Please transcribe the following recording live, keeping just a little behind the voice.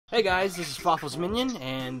Hey guys, this is Fawful's Minion,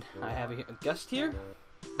 and I have a guest here.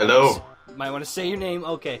 Hello. Might want to say your name.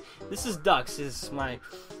 Okay, this is Dux. He's my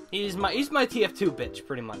TF2 bitch,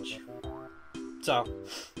 pretty much. So,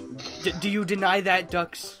 do you deny that,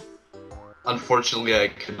 Dux? Unfortunately, I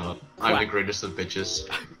cannot. I'm the greatest of bitches.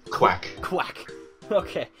 Quack. Quack.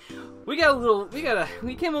 Okay. We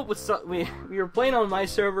came up with we were playing on my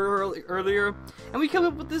server earlier, and we came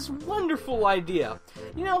up with this wonderful idea.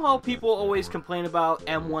 You know how people always complain about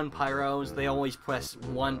M1 Pyros? They always press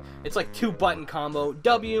 1. It's like 2-button combo,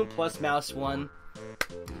 W plus mouse 1.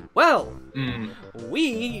 Well,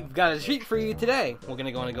 we've got a treat for you today. We're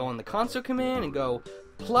gonna go on the console command and go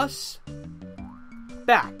plus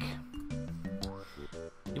back.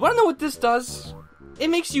 You wanna know what this does? It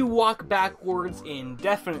makes you walk backwards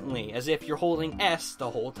indefinitely, as if you're holding S the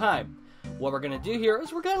whole time. What we're gonna do here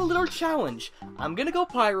is we're gonna a little challenge. I'm gonna go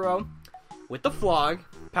Pyro with the Flog,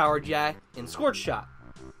 Power Jack, and Scorch Shot.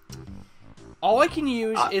 All I can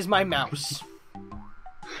use is my mouse.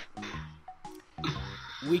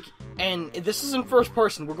 And this is in first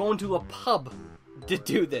person. We're going to a pub to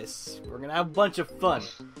do this. We're gonna have a bunch of fun.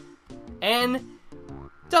 And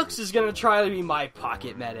Dux is gonna try to be my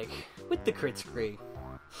pocket medic with the crit screen.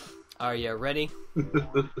 Are you ready?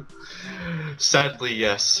 Sadly,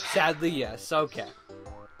 yes. Sadly, yes. Okay.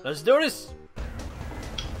 Let's do this.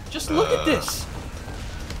 Just look at this.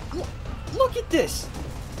 Look at this.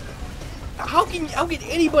 How can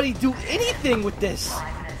anybody do anything with this?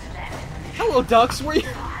 Hello, Dux. Where you?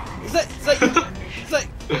 Is that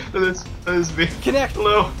That is me. Connect.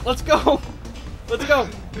 Hello. Let's go. Let's go.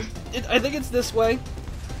 I think it's this way.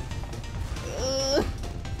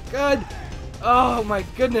 Good. Oh my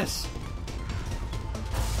goodness.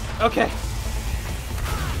 Okay.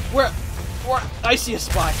 Where? I see a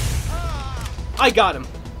spy. I got him.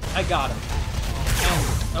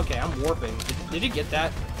 Okay, I'm warping. Did you get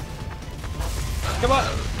that? Come on.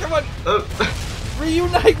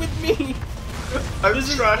 Reunite with me.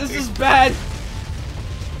 This is bad.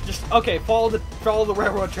 Just okay. Follow the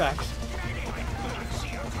railroad tracks.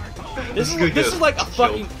 This is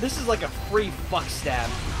like a free fuck stab.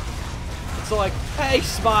 So like, hey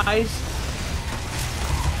spies.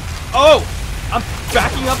 Oh, I'm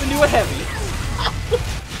backing up into a heavy.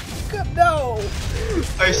 No.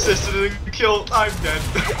 I assisted in the kill. I'm dead.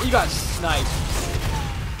 You got sniped.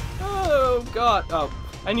 Oh god. Oh,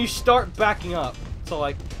 and you start backing up. So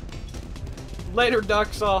like, later,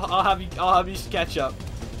 Dux. I'll have you catch up.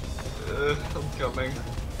 I'm coming.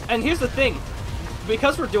 And here's the thing.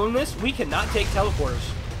 Because we're doing this, we cannot take teleporters.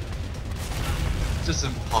 It's just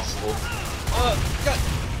impossible. God.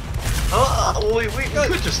 We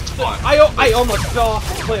could just spawn. I almost fell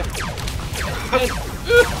off the cliff. And,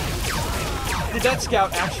 did that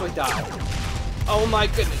scout actually die? Oh my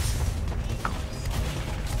goodness.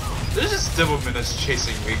 There's just Devilman that's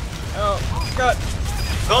chasing me. Oh god.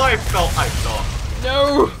 Oh, I fell.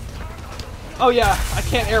 No. Oh yeah, I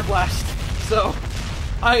can't air blast. So,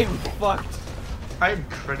 I'm fucked. I'm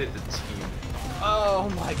credited team. Oh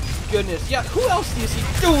my goodness. Yeah, who else do you see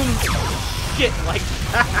doing shit like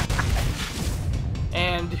that?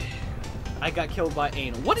 And I got killed by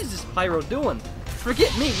Anal. What is this Pyro doing?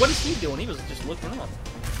 Forget me. What is he doing? He was just looking up.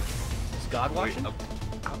 Is God watching?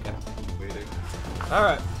 Okay. Waiting.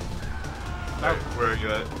 Alright. Where are you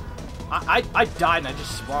at? I died and I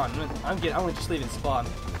just spawned. I'm just leaving spawn.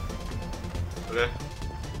 Okay.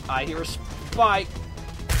 I hear a spike.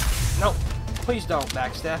 No. Please don't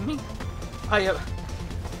backstab me. I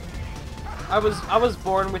was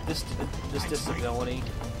born with this disability.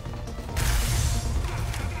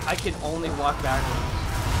 I can only walk backwards.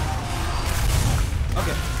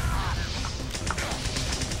 Okay.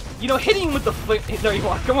 You know, hitting with the foot. There you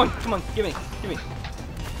are. Come on, give me.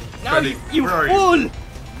 Now Freddy, you fool!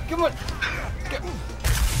 Come on.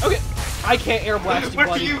 Okay. I can't air blast you,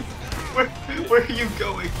 buddy. Where are you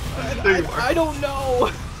going? There you are. I don't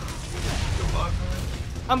know. Come on.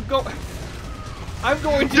 I'm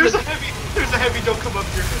going to There's a heavy, don't come up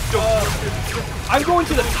here. Don't come up here. I'm going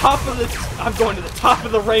to the top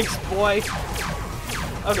of the ranks, boy.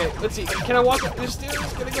 Okay, let's see. Can I walk up the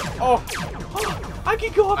stairs? Can I go? Oh, I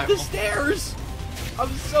can go up the stairs.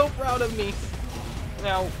 I'm so proud of me.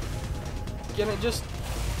 Now, can I just?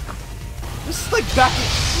 This is like back.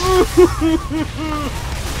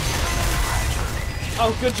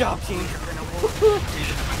 Oh, good job, team.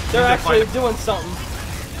 They're actually doing something.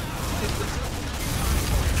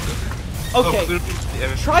 Okay,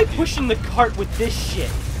 try pushing the cart with this shit.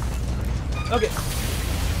 Okay.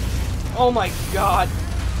 Oh my god.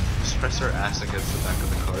 Just press our ass against the back of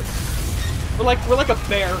the cart. We're like a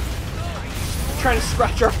bear. Trying to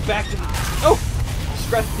scratch our back. Oh!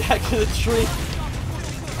 breath back to the tree.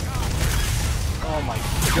 Oh my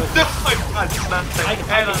goodness. Oh my god, it's not safe.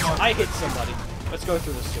 I hit somebody. Let's go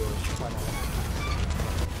through the sewers. Why not?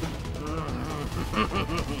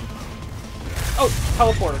 Oh,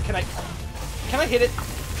 teleporter. Can I hit it?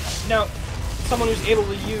 No. Someone who's able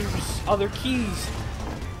to use other keys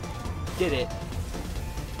did it.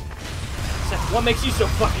 So, what makes you so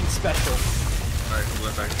fucking special? Alright, we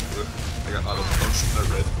went back to it. I got auto points in the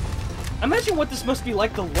red. Imagine what this must be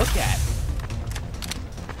like to look at.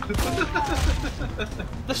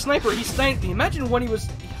 The sniper, he sniped me. Imagine when he was...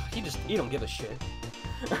 He don't give a shit.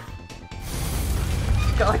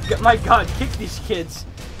 God, my god, kick these kids.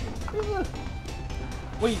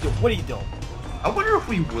 What are you doing? What are you doing? I wonder if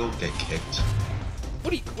we will get kicked.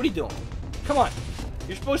 What are you doing? Come on.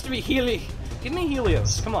 You're supposed to be Heli. Give me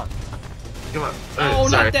Helios. Come on. Come on. Oh,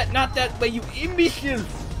 sorry. not that way, you imbecile.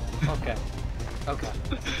 Okay. Okay.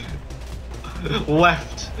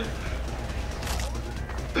 Left.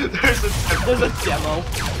 There's a demo.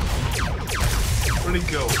 Where'd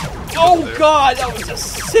he go? Oh god, that was a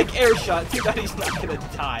sick air shot. Too bad he's not gonna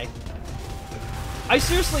die. I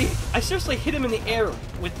seriously hit him in the air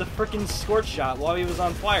with the frickin' scorch shot while he was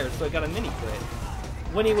on fire, so I got a mini crit.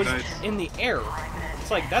 When he was in the air.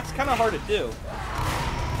 It's like, that's kinda hard to do.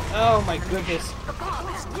 Oh my goodness.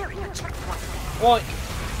 Well,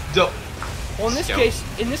 in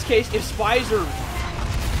this case, if spies are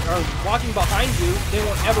walking behind you, they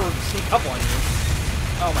won't ever sneak up on you.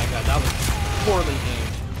 Oh my god, that was poorly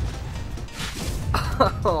aimed.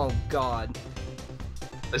 Oh god.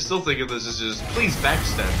 I still think of this as just, please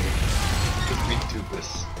backstab me. Because we do this.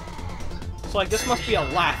 So like, this must be a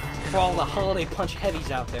laugh for all the holiday punch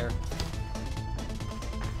heavies out there.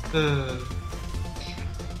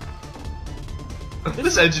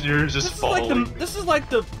 This engineer is just falling. This is like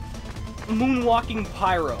the moonwalking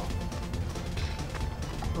Pyro.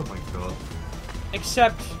 Oh my god.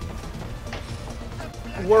 Except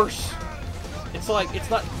worse. It's like, it's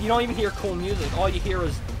not, you don't even hear cool music. All you hear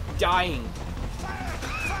is dying.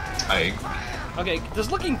 Dying? Okay, does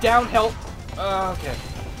looking down help? Okay.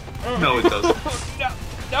 No, it doesn't.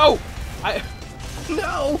 No!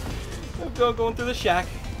 No! I'm going through the shack.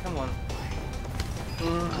 Come on.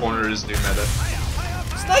 Corner is new meta.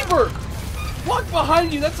 Sniper! Walk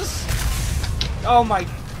behind you, that's oh my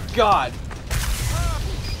god.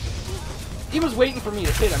 He was waiting for me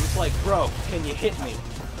to hit him. It's like, bro, can you hit me?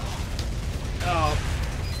 Oh.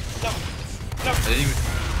 No. No. He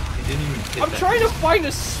didn't even hit I'm trying to find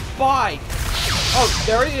a spy. Oh,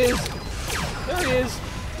 there he is. There he is.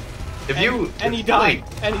 And he died.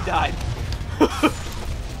 And he died.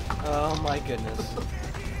 Oh my goodness.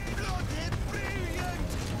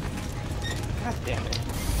 God damn it.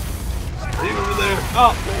 Are you over there?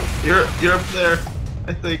 Oh. You're up there,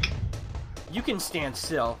 I think. You can stand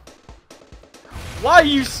still. Why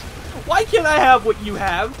can't I have what you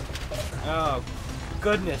have? Oh,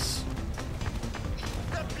 goodness.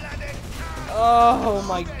 Oh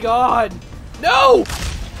my god. No!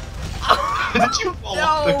 Did you fall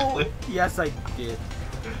off the cliff? Yes, I did.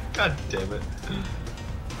 God damn it.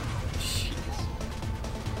 Jeez.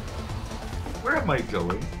 Where am I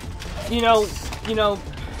going? You know,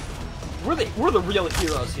 we're the real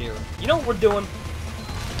heroes here. You know what we're doing?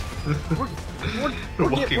 We're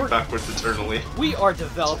walking backwards eternally. We are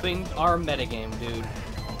developing our metagame, dude.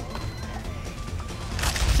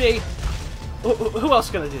 See, who else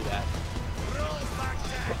gonna do that?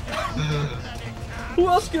 Who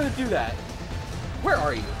else gonna do that? Where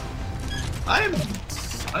are you? I'm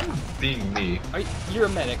being me. You're a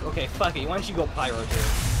medic. Okay, fuck it. Why don't you go pyro too?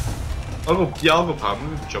 I'll go pop.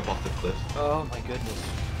 I'm gonna jump off the cliff. Oh my goodness.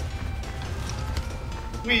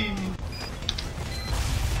 Whee!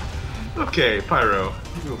 Okay, Pyro.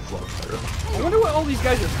 You go flop, Pyro. I wonder what all these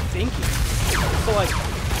guys are thinking. So like,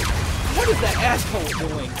 what is that asshole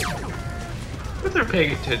doing? But they're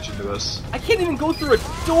paying attention to us. I can't even go through a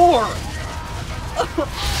door!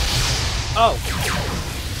 Oh.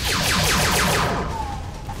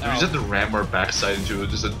 We just have to ram our backside into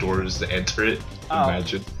just a door just to enter it. Oh.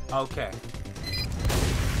 Imagine. Okay.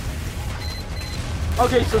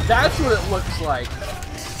 Okay, so that's what it looks like.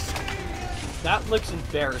 That looks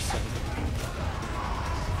embarrassing.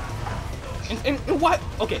 And what?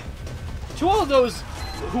 Okay. To all of those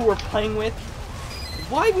who we're playing with,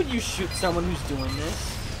 why would you shoot someone who's doing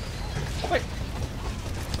this? Wait.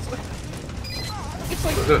 It's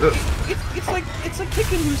like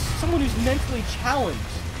kicking someone who's mentally challenged.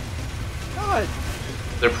 God.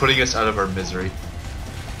 They're putting us out of our misery.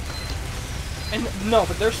 And no,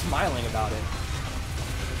 but they're smiling about it.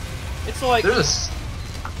 It's like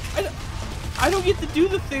I don't get to do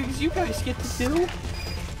the things you guys get to do.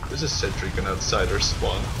 There's a sentry gun outside our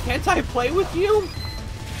spawn. Can't I play with you?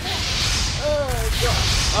 Oh, God.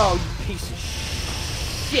 Oh, you piece of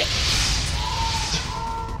shit.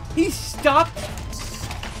 He stopped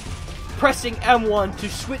pressing M1 to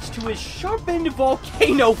switch to his sharpened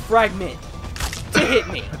volcano fragment to hit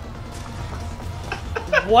me.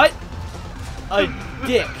 What a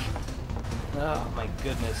dick. Oh my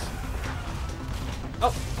goodness.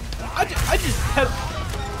 Oh, I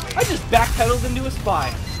just backpedaled into a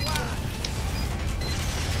spy.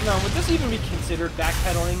 No, would this even be considered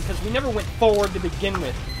backpedaling? Because we never went forward to begin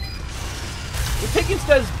with. What Pickens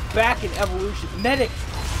does back in evolution. Medic!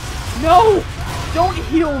 No! Don't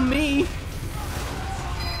heal me!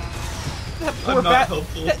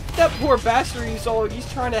 That poor bastard, he's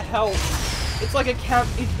trying to help. It's like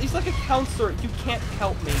he's like a counselor. You can't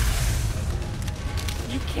help me.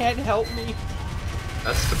 You can't help me.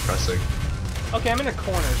 That's depressing. Okay, I'm in a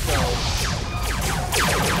corner, so...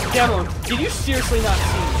 Demo, did you seriously not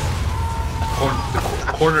see me?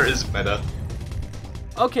 The corner is meta.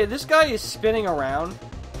 Okay, this guy is spinning around.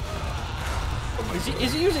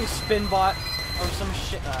 Is he using Spinbot or some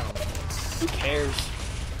shit? I don't know. Who cares?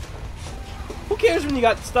 Who cares when you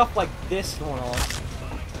got stuff like this going on?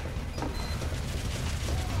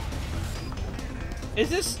 Is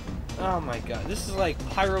this... Oh my god, this is like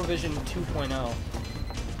Pyrovision 2.0.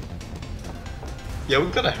 Yeah,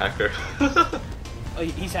 we've got a hacker. Oh,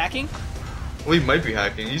 he's hacking? Well, he might be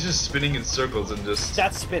hacking. He's just spinning in circles and just...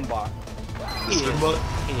 That's Spinbot. The Spinbot?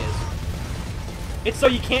 He is. It's so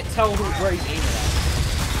you can't tell where he's aiming at.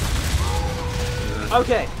 Yeah.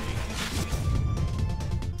 Okay.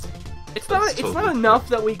 It's not enough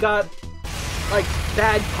that we got like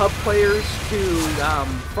bad pub players to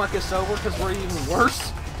fuck us over because we're even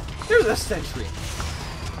worse. There's a sentry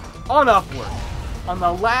on upward on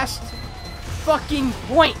the last fucking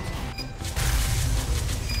point.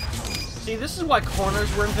 See, this is why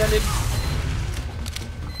corners were invented.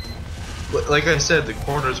 Like I said, the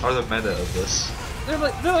corners are the meta of this. They're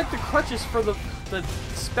like the crutches for the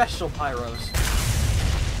special pyros.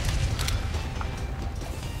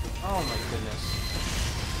 Oh my goodness.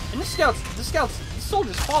 And the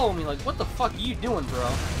soldiers follow me like, what the fuck are you doing,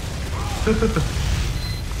 bro?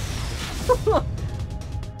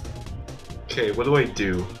 Okay, what do I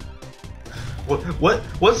do?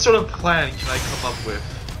 What sort of plan can I come up with?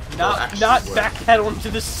 Not backpedaling to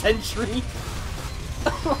the sentry.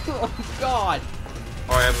 Oh god.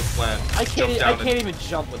 Oh, I have a plan. I can't even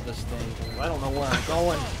jump with this thing. I don't know where I'm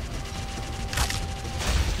going.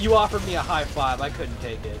 You offered me a high five. I couldn't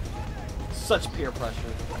take it. Such peer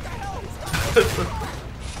pressure.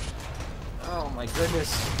 Oh my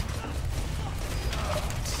goodness.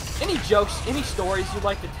 Any jokes, any stories you'd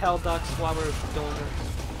like to tell, Dux, while we're doing this?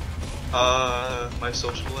 My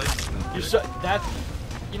social life.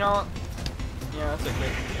 You know, yeah, that's a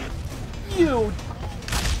great.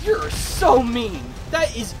 You're so mean.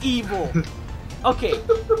 That is evil. Okay,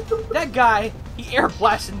 that guy, he air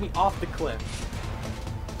blasted me off the cliff.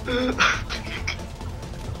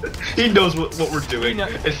 He knows what we're doing,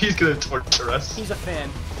 and he's gonna torture us. He's a fan.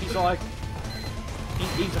 He's like,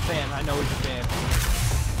 he's a fan. I know he's a fan.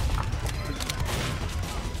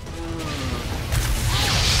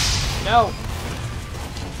 No.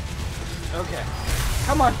 Okay.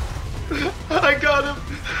 Come on. I got him.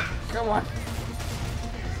 Come on.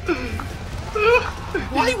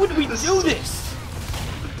 Why would we do this?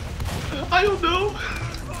 I don't know.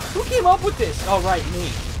 Who came up with this? Oh, right, me.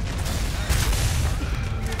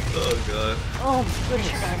 Oh god. Oh my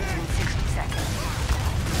goodness.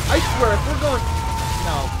 I swear, if we're going...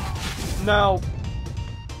 No.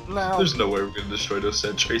 There's no way we're gonna destroy those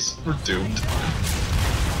sentries. We're doomed.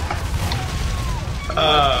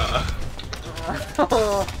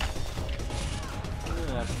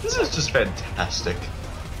 This is just fantastic.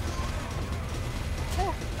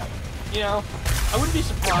 You know, I wouldn't be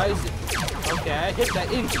surprised if... Okay, I hit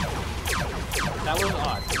that in. That was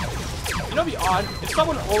odd. You know, it'd be odd if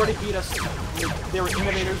someone already beat us. They were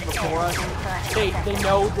innovators before us. They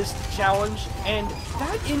know this challenge, and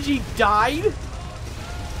that Inji died.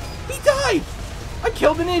 He died. I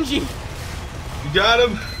killed an Inji. You got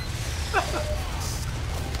him.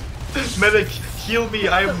 Medic, heal me.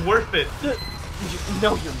 I am worth it.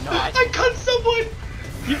 No, you're not. I cut someone.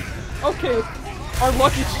 Okay, our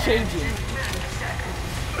luck is changing.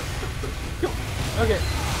 Okay.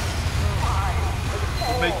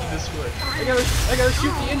 We're making this work. I gotta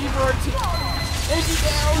shoot the engine for our team. Engine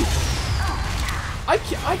down! I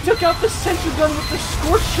took out the sentry gun with the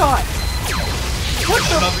scorch shot! What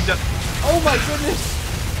the? Oh my goodness!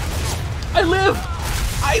 I live!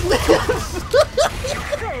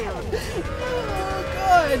 Oh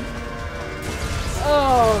god!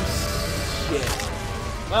 Oh, shit.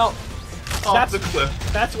 Well, Off the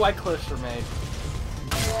cliff. That's why cliffs are made.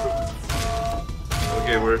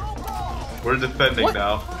 Okay, we're defending What?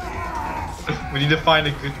 now. We need to find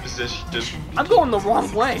a good position. Just I'm going the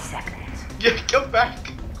wrong way. yeah, come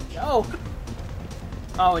back. No.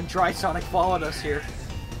 Oh, and Dry Sonic followed us here.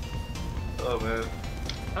 Oh man.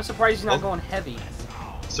 I'm surprised he's not going heavy.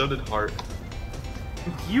 So did Heart.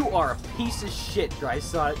 You are a piece of shit, Dry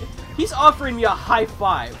Sonic. He's offering me a high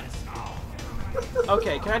five.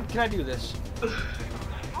 Okay, can I do this?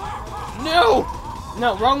 No!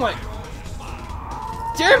 No, wrong way.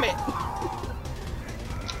 Damn it!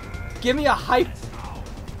 Give me a high.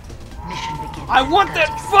 I want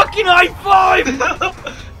that fucking high five!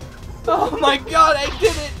 Oh my god, I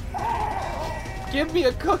did it! Give me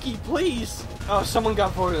a cookie, please! Oh, someone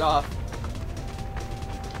got voted off.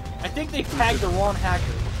 I think they tagged the wrong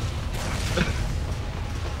hacker.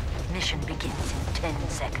 Mission begins in 10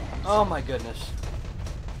 seconds. Oh my goodness.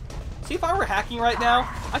 See, if I were hacking right now,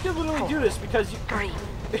 I could literally do this because you,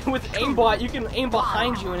 with aimbot, you can aim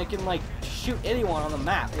behind you and it can like shoot anyone on the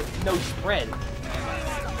map with no spread.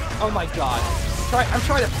 Oh my god. I'm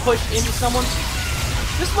trying to push into someone.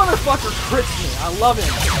 This motherfucker crits me. I love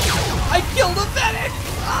him. I killed a medic!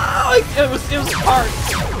 Oh, it was Heart.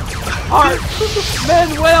 Heart.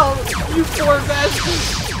 Manuel, you poor bastard.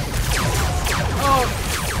 Oh.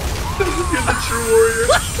 You're the true warrior.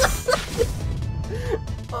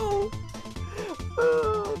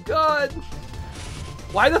 Oh god.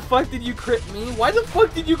 Why the fuck did you crit me? Why the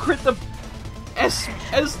fuck did you crit the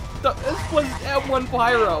S+M1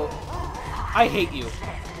 Pyro? I hate you.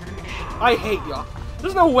 I hate you.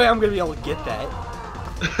 There's no way I'm gonna be able to get that.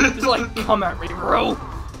 Just like, come at me, bro.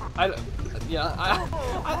 I'm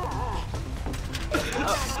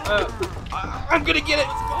gonna get it.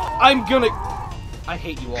 I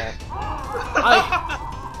hate you all.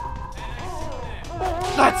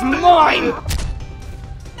 That's mine.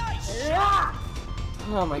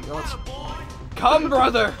 Oh my god. Come,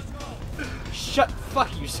 brother.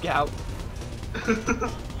 Fuck you, Scout.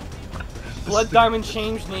 Blood Diamond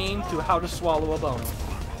changed name to How to Swallow a Bone.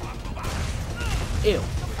 Ew.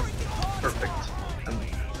 Perfect.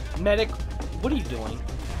 Medic, what are you doing?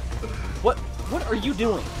 What are you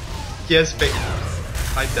doing? Yes, fake.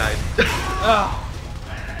 I died. Oh.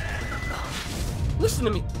 Listen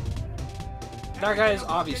to me. That guy is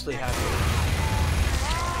obviously happy.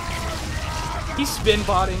 He's spin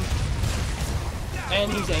botting.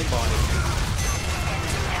 And he's aim botting.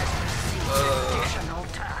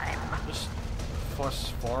 Just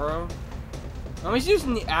Phosphoro? Oh, he's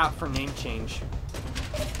using the app for name change.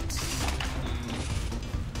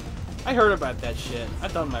 I heard about that shit.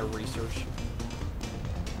 I've done my research.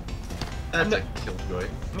 That's a killjoy.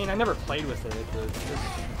 I mean, I never played with it, but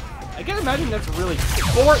I can't imagine that's really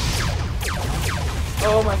important.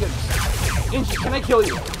 Oh my goodness. Inji, can I kill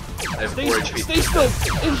you? I have 4 HP. Stay still,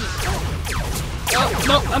 Inji. Oh,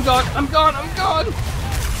 no, I'm gone. I'm gone. I'm gone.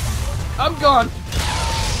 I'm gone.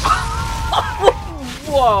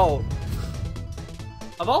 Whoa.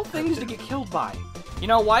 Of all things to get killed by. You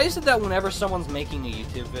know, why is it that whenever someone's making a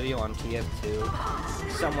YouTube video on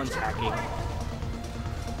TF2, someone's hacking?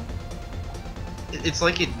 It's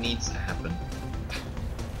like it needs to happen.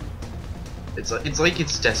 It's like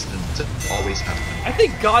it's destined to always happen. I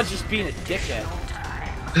think God's just being a dickhead.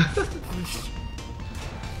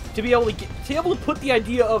 to be able to put the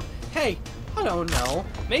idea of, hey, I don't know,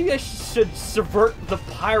 maybe I should subvert the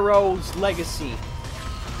Pyro's legacy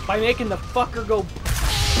by making the fucker go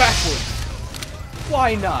backwards.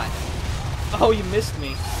 Why not? Oh, you missed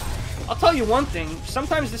me. I'll tell you one thing,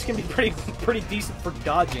 sometimes this can be pretty decent for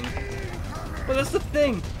dodging. But that's the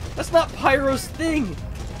thing. That's not Pyro's thing.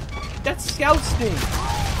 That's Scout's thing.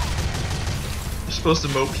 You're supposed to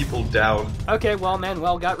mow people down. Okay, well,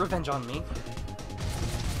 Manuel got revenge on me.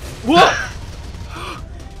 Whoa!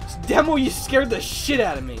 Demo, you scared the shit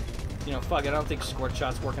out of me. You know, fuck, I don't think squirt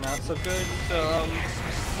shot's working out so good, so,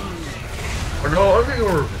 Or no, I'm gonna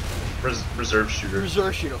go reserve shooter.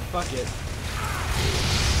 Reserve shooter, fuck it.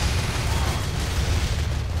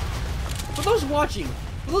 For those watching,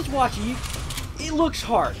 it looks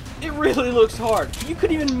hard. It really looks hard. You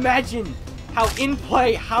couldn't even imagine how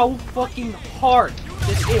how fucking hard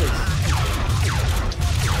this is.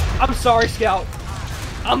 I'm sorry, Scout.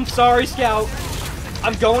 I'm sorry, Scout.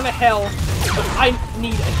 I'm going to hell, but I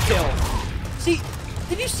need a kill. See,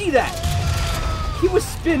 did you see that? He was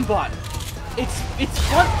spin bot. It's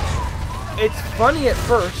fun. It's funny at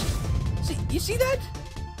first. See, you see that?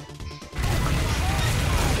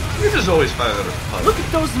 You just always find that fun. Look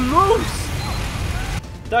at those moves.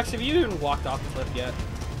 Dux, have you even walked off the cliff yet?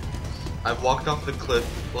 I've walked off the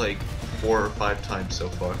cliff like 4 or 5 times so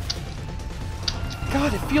far.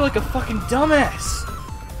 God, I feel like a fucking dumbass.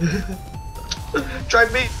 Try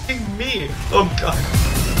making me! Oh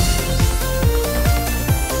god.